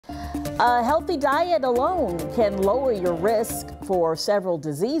A healthy diet alone can lower your risk for several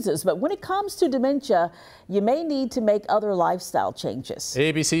diseases, but when it comes to dementia, you may need to make other lifestyle changes.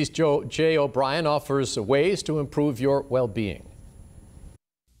 ABC's Jay O'Brien offers ways to improve your well-being.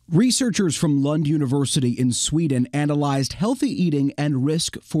 Researchers from Lund University in Sweden analyzed healthy eating and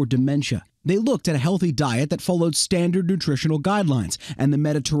risk for dementia. They looked at a healthy diet that followed standard nutritional guidelines and the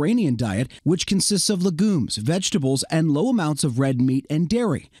Mediterranean diet, which consists of legumes, vegetables, and low amounts of red meat and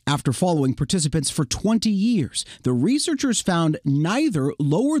dairy. After following participants for 20 years, the researchers found neither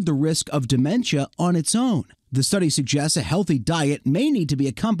lowered the risk of dementia on its own. The study suggests a healthy diet may need to be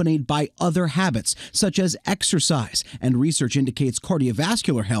accompanied by other habits, such as exercise, and research indicates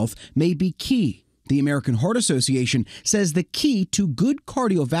cardiovascular health may be key. The American Heart Association says the key to good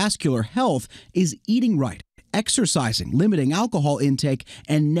cardiovascular health is eating right, exercising, limiting alcohol intake,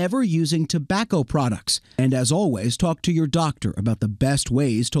 and never using tobacco products. And as always, talk to your doctor about the best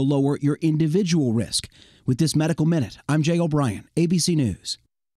ways to lower your individual risk. With this Medical Minute, I'm Jay O'Brien, ABC News.